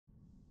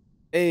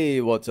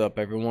Hey, what's up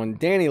everyone?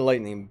 Danny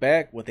Lightning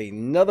back with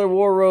another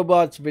War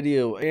Robots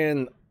video,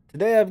 and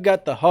today I've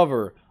got the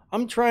hover.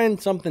 I'm trying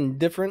something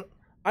different.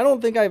 I don't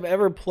think I've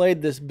ever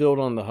played this build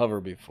on the hover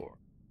before.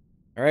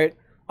 Alright,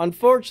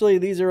 unfortunately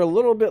these are a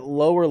little bit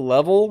lower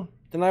level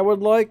than I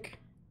would like,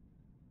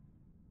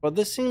 but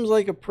this seems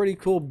like a pretty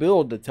cool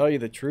build to tell you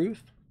the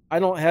truth. I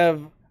don't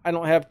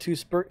have two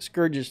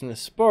Scourges and a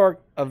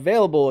Spark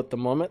available at the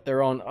moment.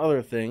 They're on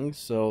other things,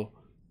 so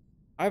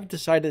I've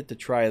decided to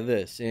try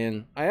this,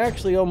 and I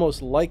actually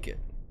almost like it.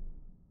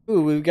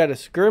 Ooh, we've got a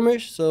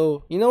skirmish,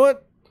 so you know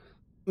what?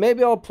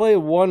 Maybe I'll play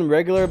one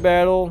regular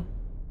battle,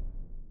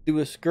 do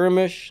a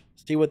skirmish,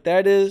 see what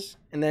that is,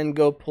 and then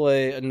go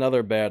play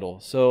another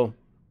battle. So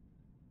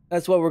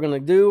that's what we're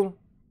going to do.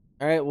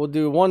 Alright, we'll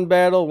do one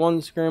battle,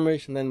 one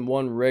skirmish, and then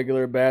one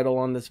regular battle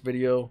on this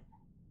video.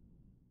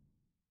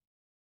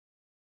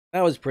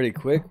 That was pretty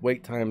quick.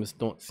 Wait times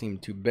don't seem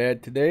too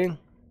bad today.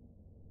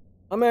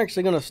 I'm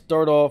actually going to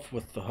start off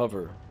with the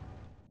hover.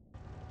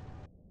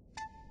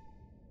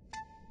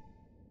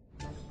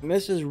 And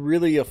this is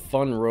really a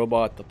fun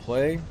robot to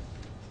play.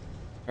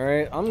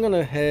 Alright, I'm going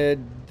to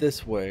head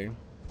this way.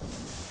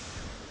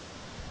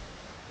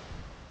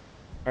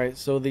 Alright,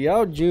 so the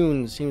Ao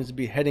Jun seems to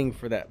be heading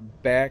for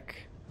that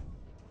back,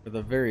 for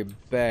the very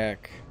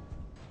back.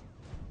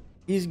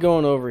 He's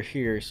going over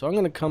here, so I'm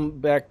going to come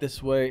back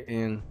this way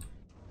and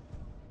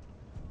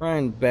try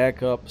and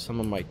back up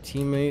some of my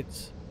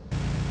teammates.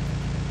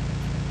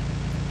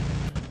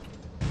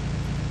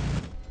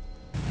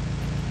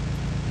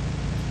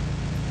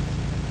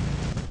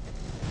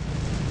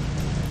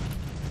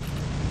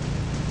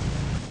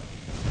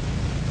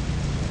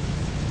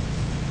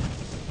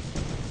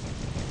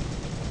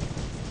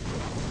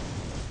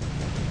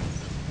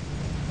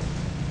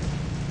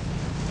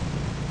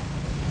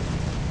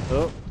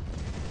 Oh,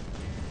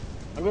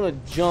 I'm gonna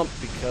jump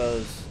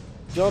because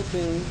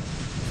jumping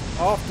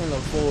often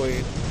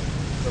avoid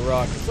the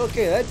rockets.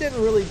 Okay, that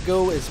didn't really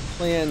go as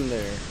planned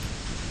there.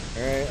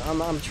 Alright,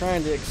 I'm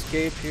trying to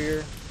escape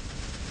here.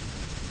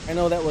 I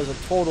know that was a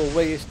total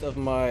waste of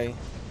my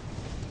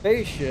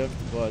phase shift,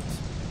 but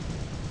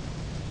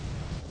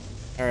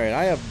alright,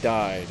 I have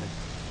died.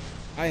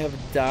 I have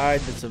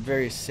died. It's a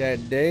very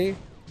sad day.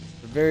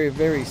 A very,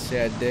 very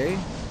sad day.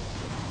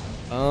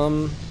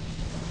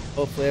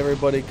 Hopefully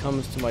everybody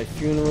comes to my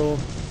funeral.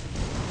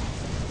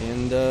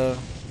 And,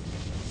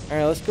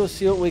 alright, let's go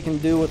see what we can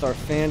do with our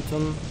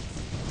Phantom.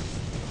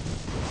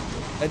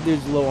 That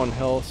dude's low on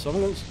health, so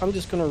I'm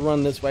just gonna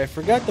run this way. I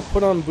forgot to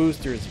put on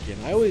boosters again.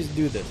 I always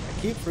do this.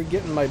 I keep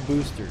forgetting my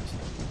boosters.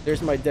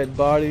 There's my dead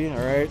body,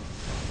 alright.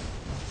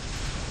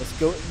 Let's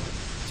go.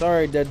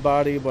 Sorry, dead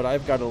body, but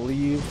I've got to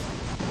leave.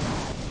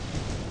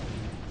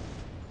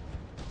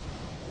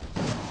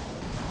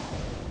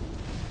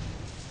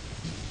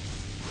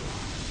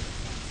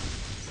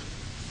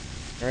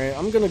 Alright,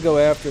 I'm gonna go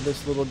after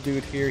this little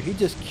dude here. He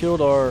just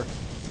killed our...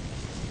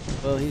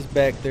 Well, he's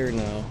back there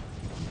now.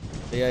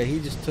 But yeah, he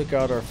just took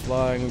out our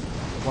flying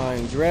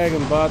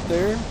dragon bot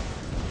there.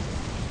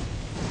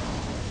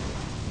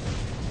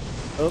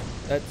 Oh,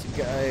 that's a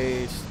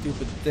guy's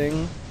stupid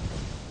thing.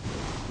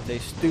 With a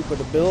stupid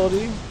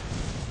ability.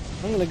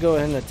 I'm gonna go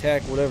ahead and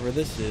attack whatever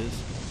this is.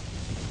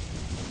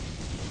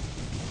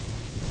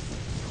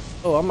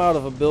 Oh, I'm out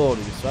of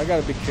abilities, so I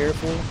gotta be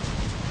careful.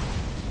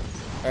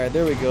 Alright,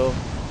 there we go.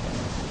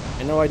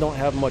 I know I don't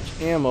have much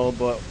ammo,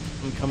 but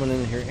I'm coming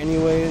in here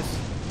anyways.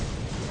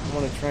 I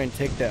want to try and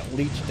take that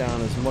leech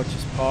down as much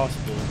as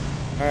possible.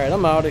 Alright,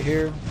 I'm out of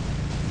here.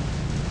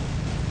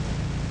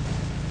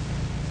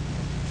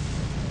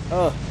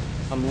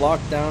 I'm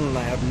locked down and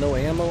I have no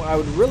ammo. I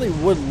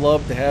would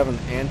love to have an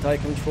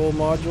anti-control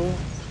module.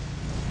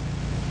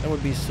 That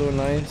would be so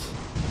nice.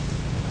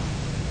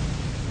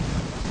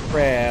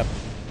 Crap.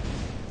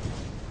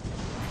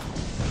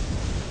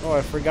 Oh,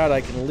 I forgot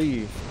I can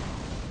leave.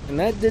 And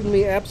that did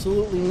me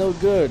absolutely no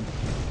good.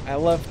 I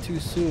left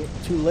too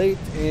late,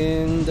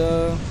 and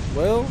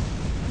well,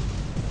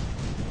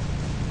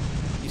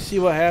 you see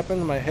what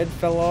happened? My head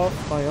fell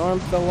off, my arm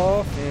fell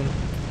off, and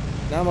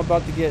now I'm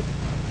about to get...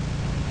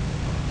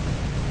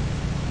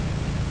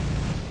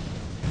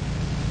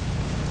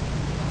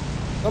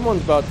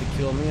 Someone's about to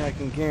kill me, I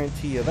can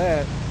guarantee you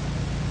that.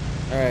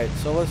 Alright,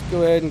 so let's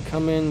go ahead and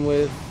come in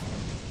with...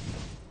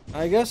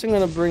 I guess I'm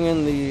going to bring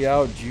in the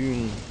Ao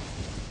Jun.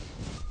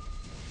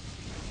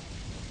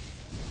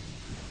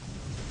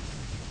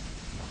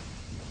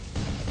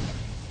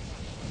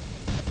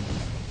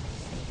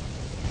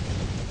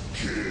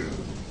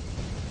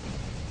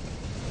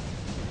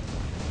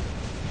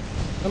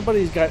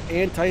 Somebody's got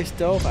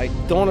anti-stealth. I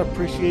don't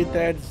appreciate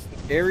that. It's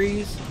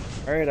Ares.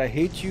 Alright, I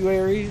hate you,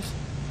 Ares.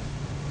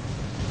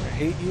 I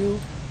hate you.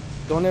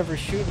 Don't ever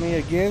shoot me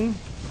again.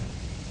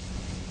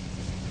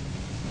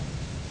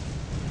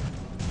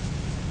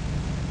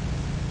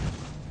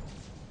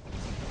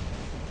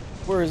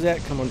 Where is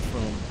that coming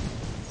from?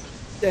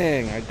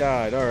 Dang, I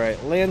died.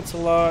 Alright,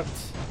 Lancelot.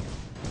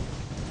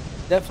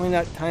 Definitely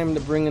not time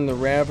to bring in the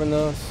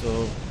Ravena,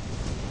 so...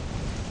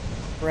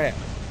 Crap.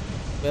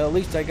 Well, at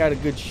least I got a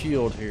good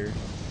shield here.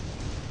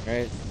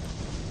 Right?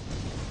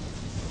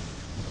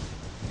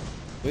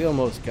 We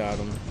almost got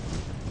him.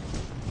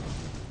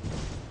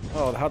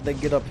 Oh, how'd they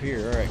get up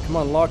here? Alright, come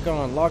on, lock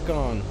on, lock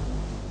on.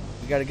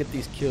 We gotta get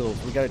these kills.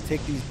 We gotta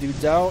take these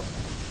dudes out.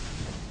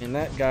 And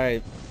that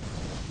guy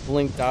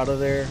blinked out of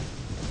there.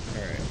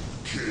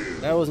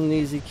 Alright. That was an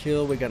easy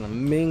kill. We got a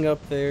Ming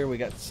up there. We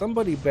got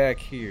somebody back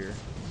here.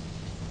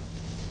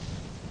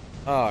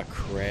 Ah,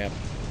 crap.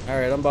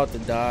 Alright, I'm about to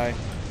die.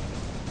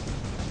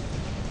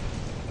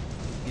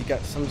 He's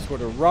got some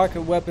sort of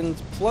rocket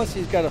weapons. Plus,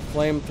 he's got a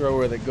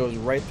flamethrower that goes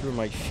right through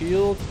my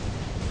shield.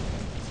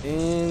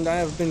 And I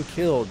have been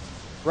killed.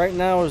 Right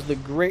now is the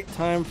great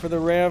time for the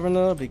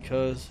Ravena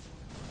because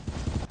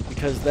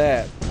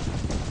that.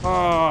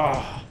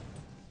 Ah,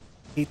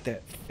 hate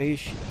that face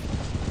shield.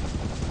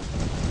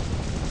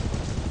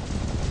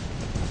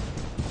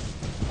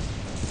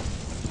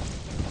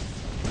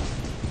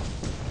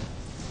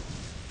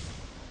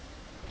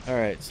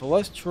 Alright, so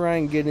let's try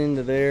and get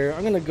into there.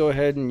 I'm gonna go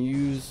ahead and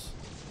use,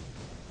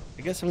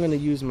 I guess I'm gonna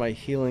use my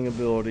healing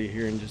ability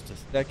here in just a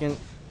second.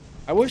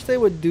 I wish they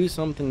would do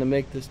something to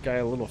make this guy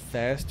a little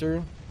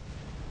faster.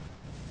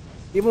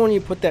 Even when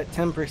you put that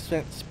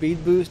 10%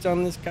 speed boost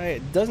on this guy,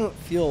 it doesn't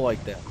feel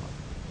like that much.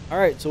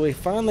 Alright, so we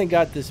finally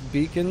got this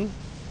beacon,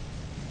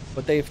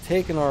 but they've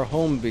taken our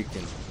home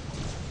beacon.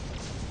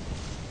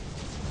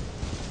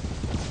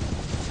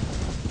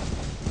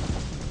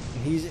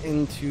 And he's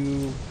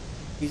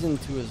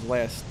into his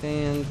last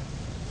stand.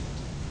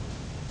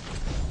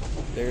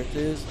 There it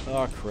is.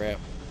 Oh crap.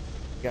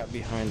 Got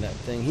behind that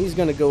thing. He's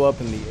gonna go up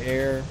in the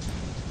air.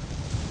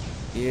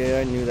 Yeah,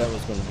 I knew that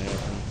was gonna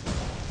happen.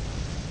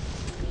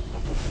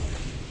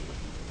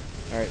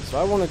 Alright, so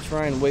I want to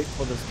try and wait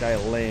till this guy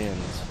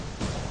lands.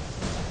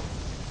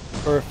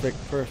 Perfect,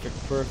 perfect,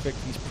 perfect.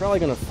 He's probably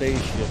gonna phase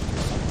shift or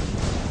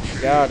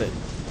something. Got it.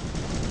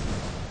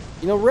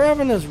 You know,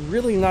 Ravena's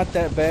really not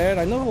that bad.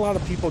 I know a lot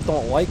of people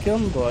don't like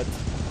him, but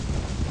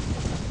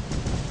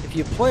if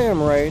you play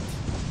him right,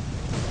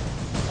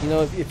 you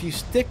know, if you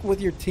stick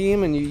with your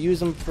team and you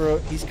use him for,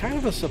 he's kind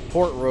of a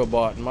support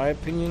robot in my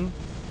opinion.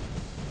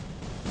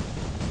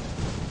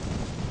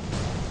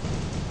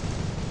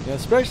 You know,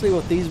 especially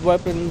with these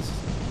weapons,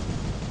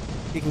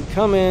 he can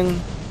come in,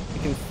 he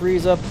can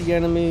freeze up the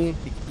enemy,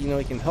 you know,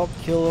 he can help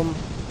kill him.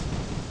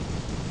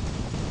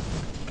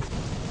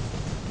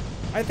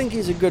 I think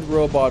he's a good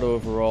robot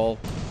overall.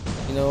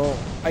 You know,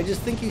 I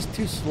just think he's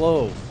too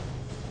slow.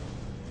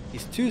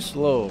 He's too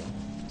slow.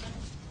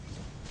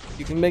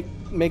 You can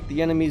make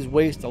the enemies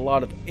waste a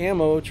lot of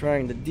ammo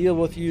trying to deal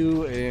with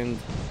you, and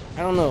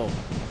I don't know.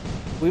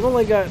 We've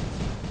only got,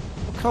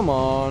 oh, come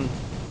on.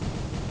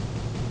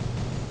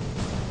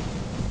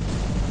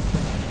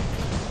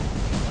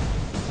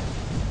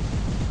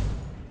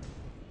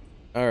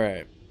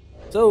 Alright,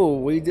 so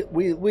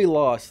we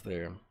lost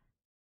there.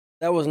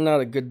 That was not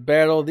a good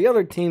battle. The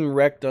other team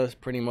wrecked us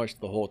pretty much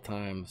the whole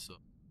time. So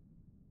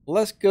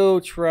let's go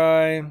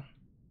try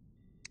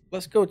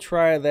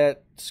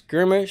that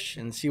skirmish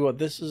and see what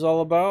this is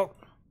all about.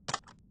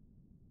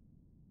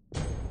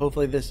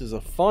 Hopefully this is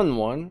a fun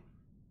one.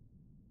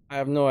 I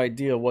have no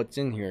idea what's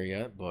in here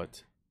yet,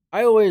 but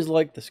I always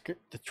like to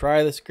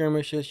try the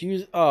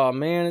skirmishes. Oh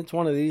man, it's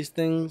one of these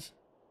things.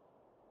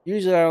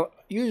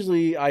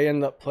 Usually I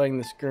end up playing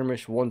the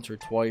skirmish once or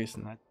twice,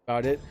 and that's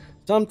about it.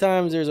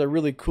 Sometimes there's a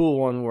really cool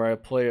one where I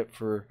play it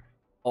for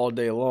all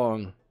day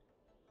long.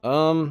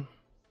 Alright.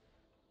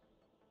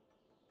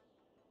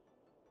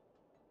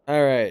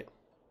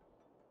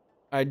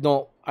 I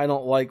don't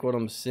like what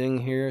I'm seeing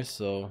here,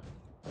 so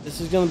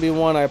this is gonna be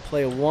one I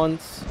play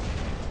once.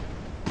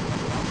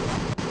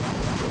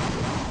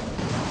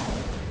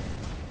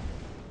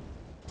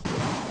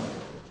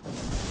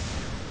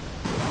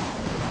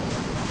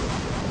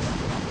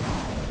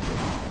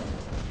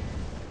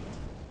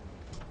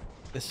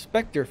 The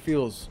Spectre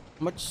feels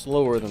much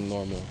slower than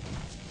normal.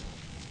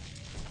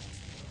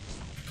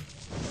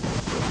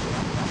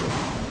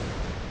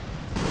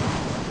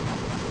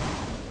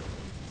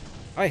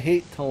 I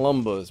hate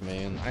Tulumbas,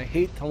 man. I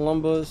hate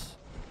Tulumbas.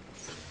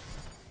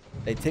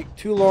 They take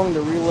too long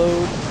to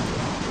reload.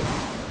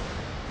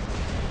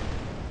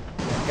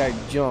 That guy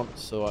jumped,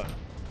 so I...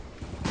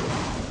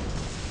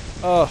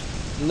 Oh,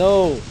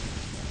 no!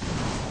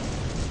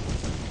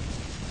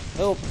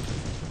 Help!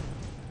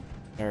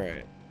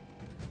 Alright.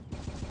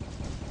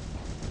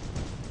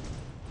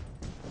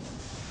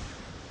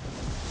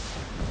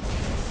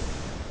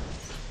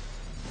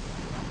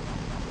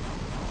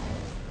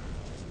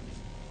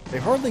 They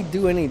hardly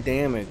do any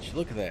damage.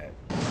 Look at that.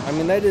 I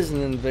mean, that is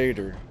an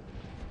invader.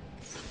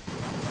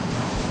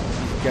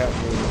 He's got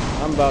me.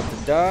 I'm about to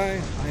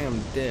die. I am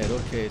dead.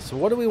 Okay, so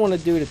what do we want to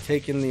do to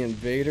take in the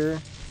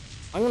invader?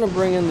 I'm going to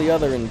bring in the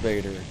other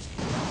invader.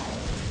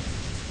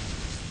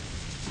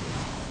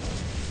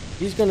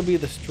 He's going to be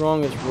the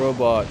strongest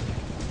robot,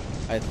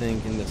 I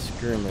think, in the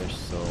skirmish,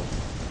 so...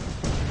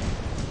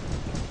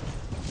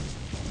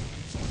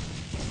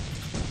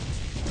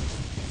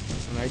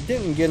 I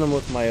didn't get him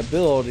with my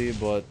ability,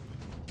 but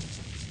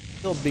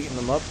still beating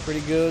him up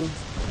pretty good.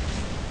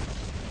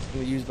 I'm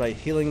gonna use my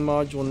healing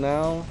module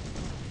now.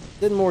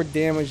 Did more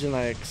damage than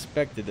I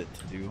expected it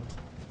to do.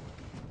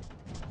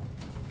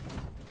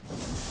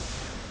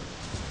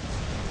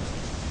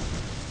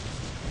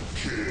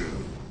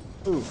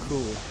 Ooh,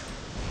 cool.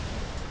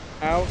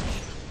 Ouch.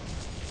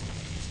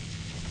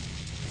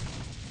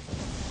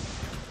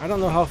 I don't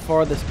know how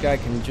far this guy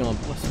can jump.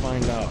 Let's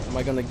find out. Am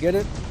I gonna get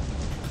it?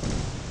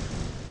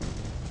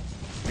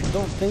 I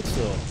don't think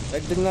so.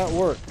 That did not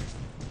work.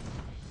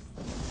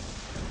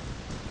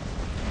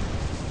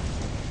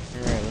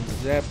 Alright, let's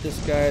zap this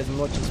guy as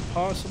much as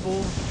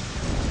possible.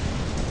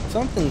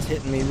 Something's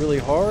hitting me really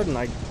hard and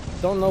I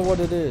don't know what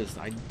it is.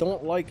 I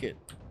don't like it.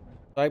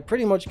 I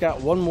pretty much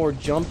got one more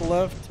jump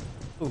left.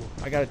 Ooh,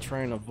 I gotta try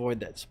and avoid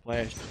that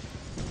splash.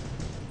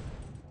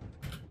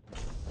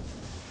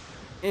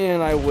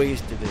 And I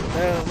wasted it.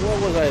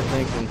 What was I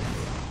thinking?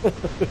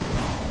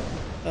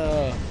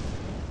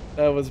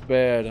 That was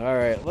bad.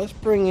 Alright, let's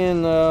bring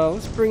in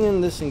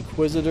this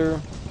Inquisitor.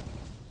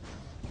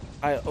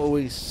 I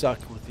always suck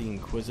with the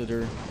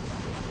Inquisitor.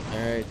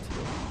 Alright.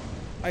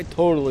 I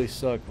totally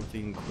suck with the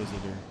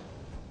Inquisitor.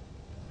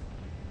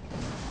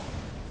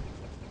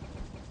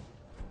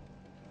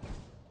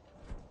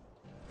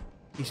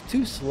 He's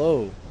too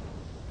slow.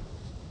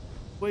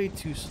 Way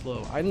too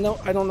slow. I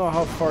don't know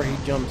how far he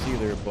jumps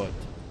either, but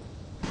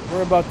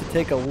we're about to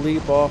take a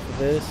leap off of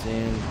this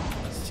and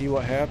see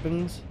what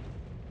happens.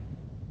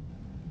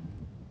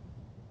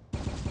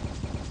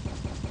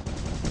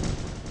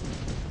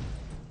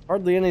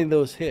 Hardly any of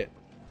those hit.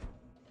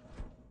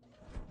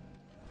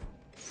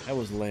 That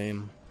was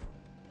lame.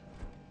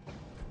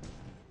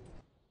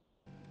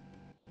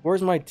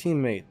 Where's my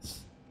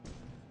teammates?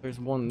 There's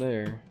one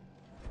there.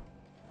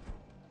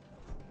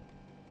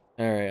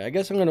 Alright, I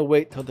guess I'm gonna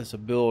wait till this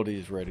ability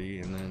is ready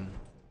and then...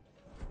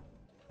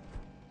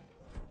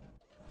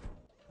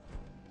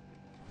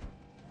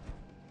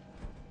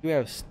 You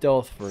have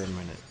stealth for a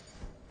minute.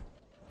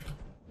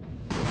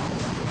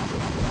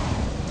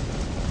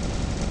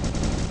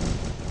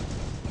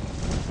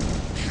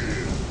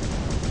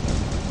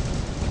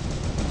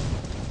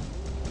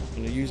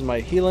 I'm gonna use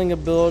my healing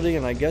ability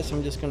and I guess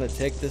I'm just gonna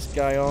take this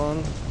guy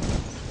on.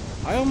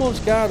 I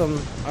almost got him.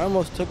 I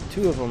almost took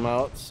two of them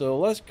out. So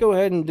let's go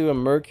ahead and do a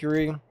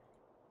Mercury.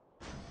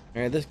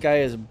 Alright, this guy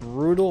is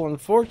brutal.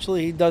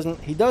 Unfortunately, he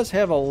does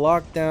have a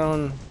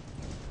lockdown.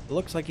 It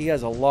looks like he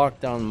has a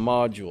lockdown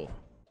module,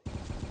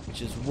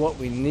 which is what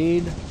we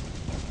need.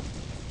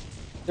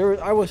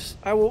 I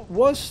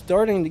was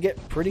starting to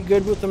get pretty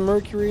good with the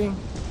Mercury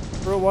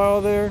for a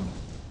while there.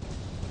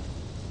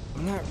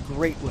 I'm not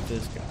great with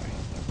this guy.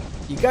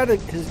 You gotta,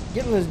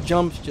 getting his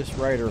jumps just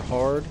right are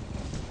hard.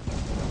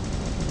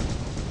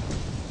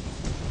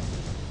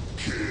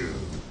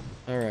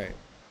 Alright.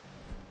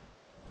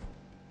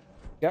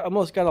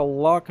 Almost gotta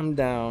lock him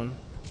down.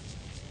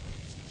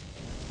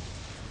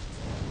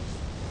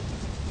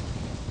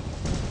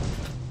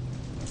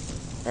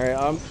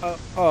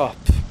 Alright,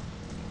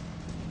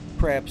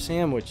 crap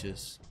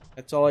sandwiches.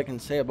 That's all I can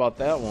say about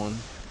that one.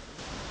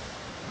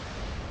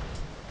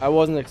 I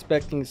wasn't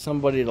expecting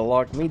somebody to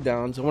lock me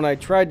down, so when I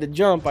tried to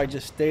jump, I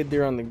just stayed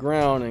there on the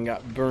ground and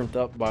got burnt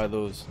up by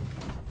those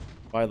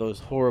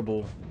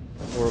horrible,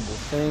 horrible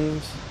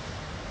things.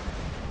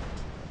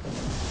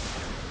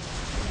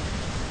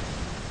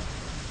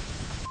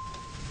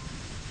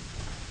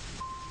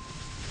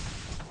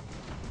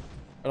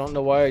 I don't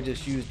know why I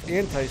just used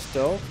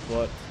anti-stealth,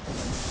 but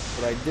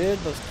what I did,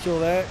 let's kill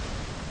that.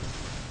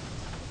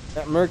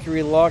 That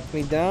Mercury locked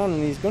me down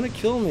and he's gonna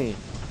kill me.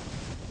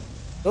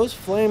 Those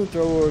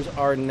flamethrowers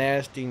are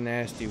nasty,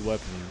 nasty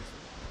weapons.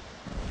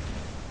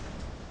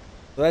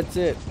 So that's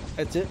it.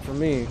 That's it for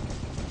me.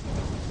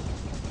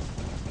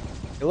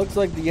 It looks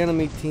like the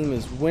enemy team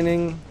is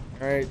winning.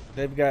 Alright,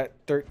 they've got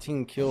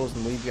 13 kills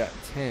and we've got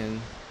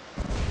 10.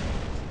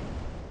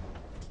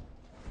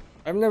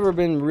 I've never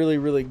been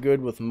really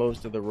good with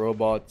most of the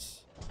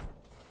robots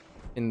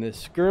in this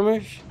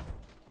skirmish.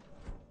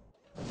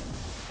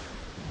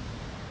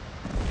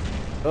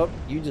 Oh,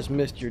 you just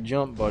missed your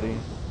jump, buddy.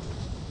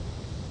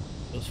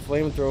 Those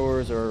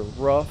flamethrowers are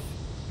rough.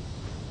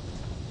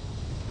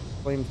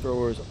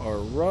 Flamethrowers are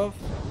rough.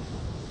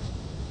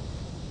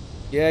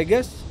 Yeah, I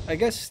guess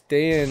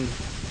Stan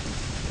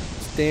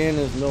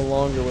is no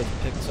longer with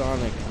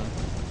Pixonic.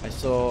 I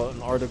saw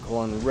an article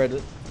on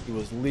Reddit. He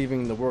was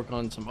leaving to work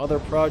on some other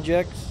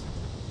projects.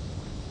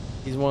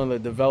 He's one of the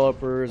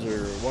developers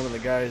or one of the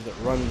guys that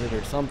runs it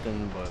or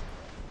something, but...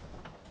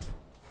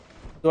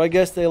 So I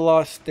guess they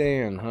lost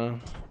Stan, huh?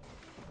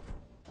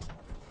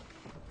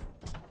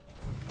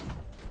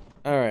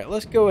 Alright,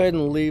 let's go ahead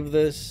and leave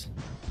this.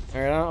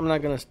 Alright, I'm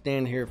not going to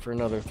stand here for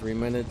another 3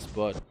 minutes,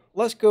 but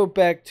let's go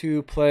back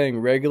to playing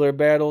regular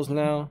battles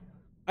now.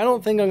 I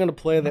don't think I'm going to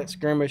play that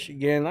skirmish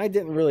again. I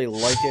didn't really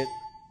like it.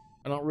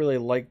 I don't really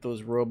like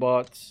those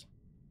robots.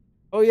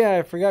 Oh yeah,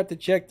 I forgot to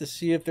check to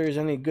see if there's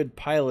any good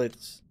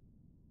pilots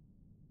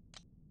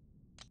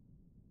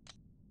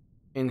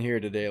in here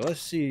today. Let's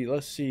see.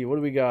 What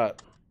do we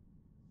got?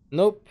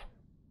 Nope.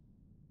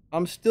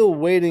 I'm still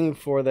waiting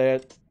for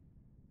that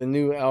the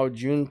new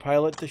Aljun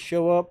pilot to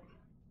show up.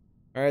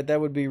 Alright,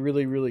 that would be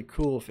really, really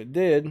cool if it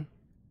did.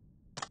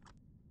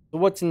 So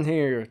what's in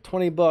here?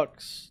 20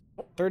 bucks,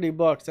 30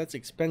 bucks, that's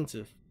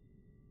expensive.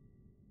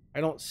 I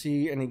don't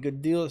see any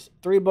good deals.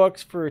 3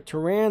 bucks for a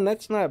Turan,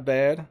 that's not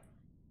bad.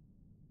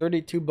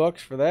 32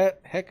 bucks for that?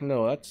 Heck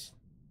no,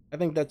 I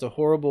think that's a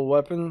horrible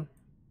weapon.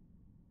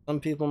 Some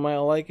people might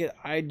like it.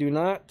 I do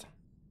not.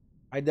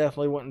 I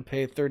definitely wouldn't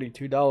pay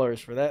 $32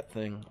 for that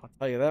thing. I'll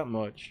tell you that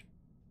much.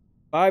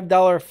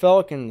 $5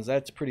 Falcons.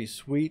 That's pretty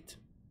sweet.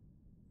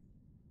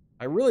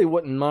 I really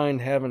wouldn't mind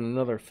having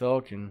another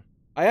Falcon.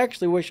 I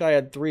actually wish I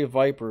had 3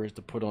 Vipers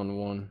to put on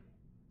one.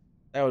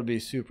 That would be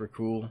super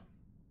cool.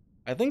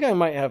 I think I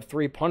might have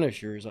 3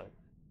 Punishers.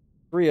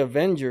 3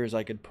 Avengers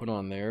I could put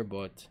on there,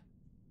 but...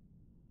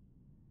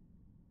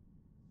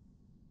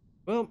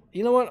 Well,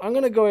 you know what? I'm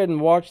going to go ahead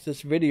and watch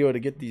this video to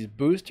get these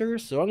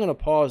boosters, so I'm going to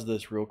pause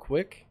this real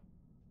quick.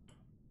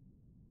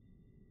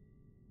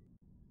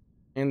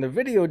 And the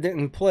video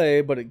didn't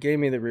play, but it gave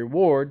me the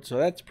reward, so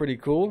that's pretty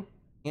cool.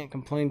 Can't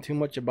complain too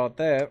much about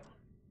that.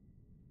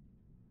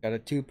 Got a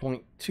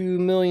 2.2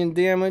 million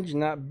damage,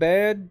 not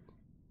bad.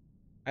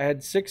 I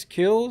had 6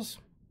 kills.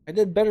 I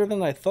did better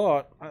than I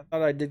thought. I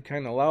thought I did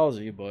kind of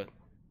lousy, but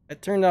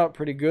it turned out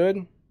pretty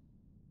good.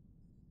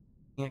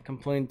 Can't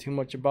complain too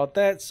much about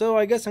that. So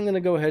I guess I'm going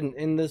to go ahead and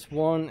end this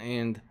one,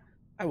 and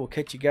I will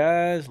catch you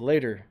guys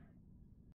later.